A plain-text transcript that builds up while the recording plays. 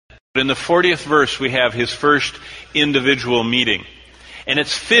In the 40th verse, we have his first individual meeting. And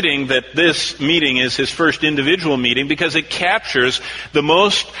it's fitting that this meeting is his first individual meeting because it captures the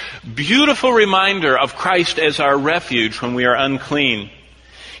most beautiful reminder of Christ as our refuge when we are unclean.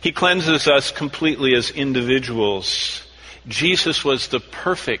 He cleanses us completely as individuals. Jesus was the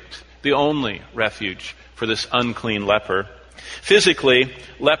perfect, the only refuge for this unclean leper. Physically,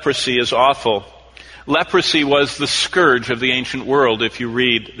 leprosy is awful. Leprosy was the scourge of the ancient world, if you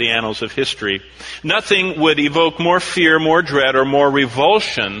read the annals of history. Nothing would evoke more fear, more dread, or more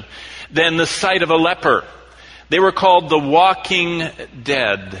revulsion than the sight of a leper. They were called the walking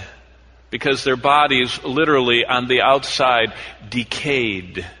dead because their bodies literally on the outside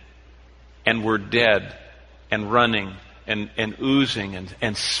decayed and were dead and running and oozing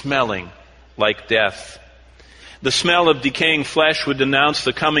and smelling like death. The smell of decaying flesh would denounce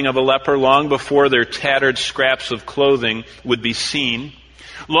the coming of a leper long before their tattered scraps of clothing would be seen,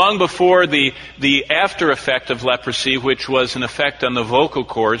 long before the after effect of leprosy, which was an effect on the vocal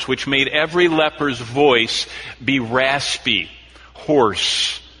cords, which made every leper's voice be raspy,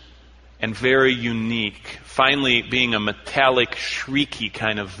 hoarse, and very unique, finally being a metallic, shrieky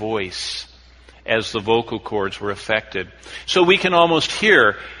kind of voice as the vocal cords were affected. So we can almost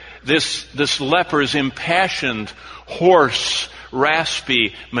hear this leper's impassioned, hoarse,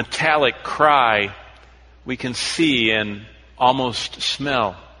 raspy, metallic cry. We can see and almost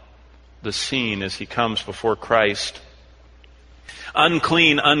smell the scene as he comes before Christ.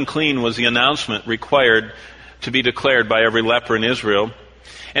 Unclean, unclean was the announcement required to be declared by every leper in Israel.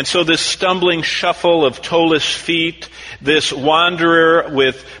 And so this stumbling shuffle of toeless feet, this wanderer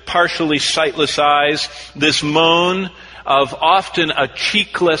with partially sightless eyes, this moan of often a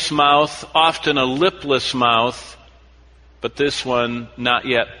cheekless mouth, often a lipless mouth, but this one not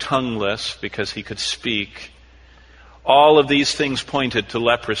yet tongueless because he could speak. All of these things pointed to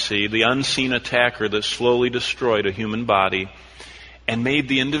leprosy, the unseen attacker that slowly destroyed a human body and made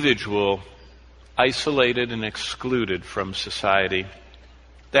the individual isolated and excluded from society.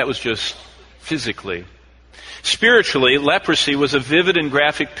 That was just physically. Spiritually, leprosy was a vivid and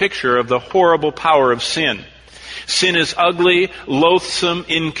graphic picture of the horrible power of sin. Sin is ugly, loathsome,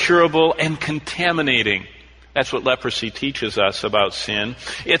 incurable, and contaminating. That's what leprosy teaches us about sin.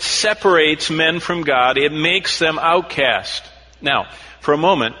 It separates men from God. It makes them outcast. Now, for a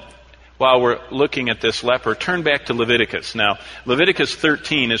moment, while we're looking at this leper, turn back to Leviticus. Now, Leviticus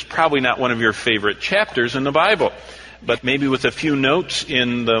 13 is probably not one of your favorite chapters in the Bible, but maybe with a few notes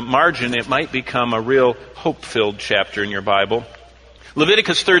in the margin, it might become a real hope-filled chapter in your Bible.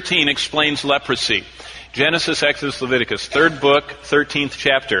 Leviticus 13 explains leprosy. Genesis, Exodus, Leviticus, third book, 13th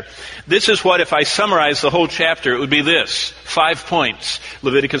chapter. This is what, if I summarize the whole chapter, it would be this. 5 points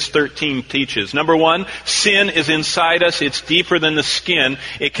Leviticus 13 teaches. Number one, sin is inside us. It's deeper than the skin.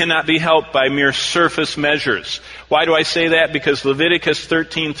 It cannot be helped by mere surface measures. Why do I say that? Because Leviticus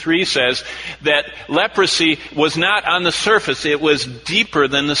 13:3 says that leprosy was not on the surface. It was deeper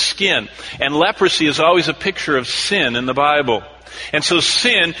than the skin. And leprosy is always a picture of sin in the Bible. And so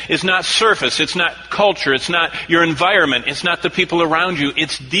sin is not surface, it's not culture, it's not your environment, it's not the people around you.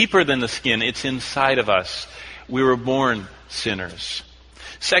 It's deeper than the skin, it's inside of us. We were born sinners.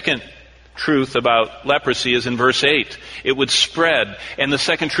 Second truth about leprosy is in verse 8. It would spread. And the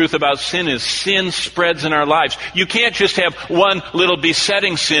second truth about sin is sin spreads in our lives. You can't just have one little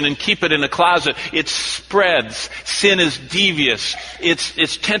besetting sin and keep it in a closet. It spreads. Sin is devious.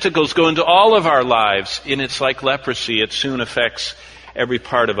 Its tentacles go into all of our lives, and it's like leprosy. It soon affects every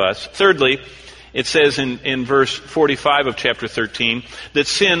part of us. Thirdly, it says in verse 45 of chapter 13 that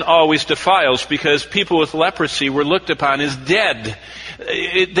sin always defiles because people with leprosy were looked upon as dead.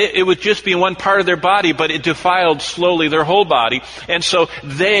 It would just be one part of their body, but it defiled slowly their whole body. And so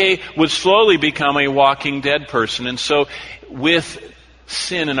they would slowly become a walking dead person. And so with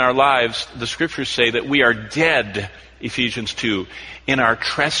sin in our lives, the scriptures say that we are dead, Ephesians 2, in our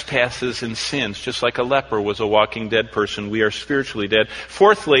trespasses and sins. Just like a leper was a walking dead person, we are spiritually dead.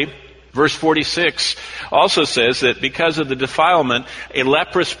 Fourthly, verse 46 also says that because of the defilement, a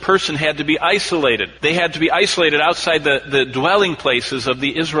leprous person had to be isolated. They had to be isolated outside the dwelling places of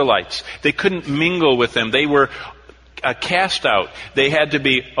the Israelites. They couldn't mingle with them. They were cast out. They had to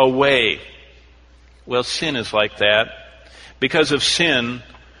be away. Well, sin is like that. Because of sin,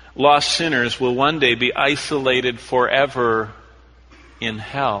 lost sinners will one day be isolated forever in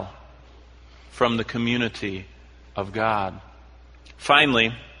hell from the community of God.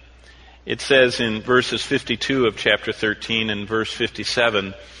 Finally, it says in verses 52 of chapter 13 and verse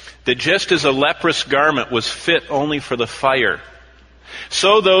 57 that just as a leprous garment was fit only for the fire,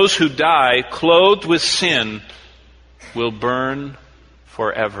 so those who die clothed with sin will burn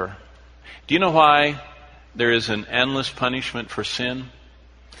forever. Do you know why there is an endless punishment for sin?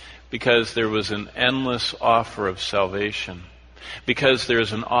 Because there was an endless offer of salvation. Because there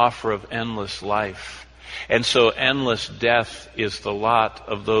is an offer of endless life. And so endless death is the lot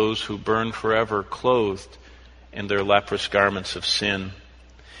of those who burn forever clothed in their leprous garments of sin.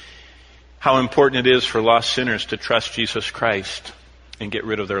 How important it is for lost sinners to trust Jesus Christ and get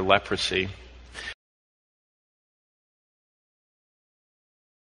rid of their leprosy.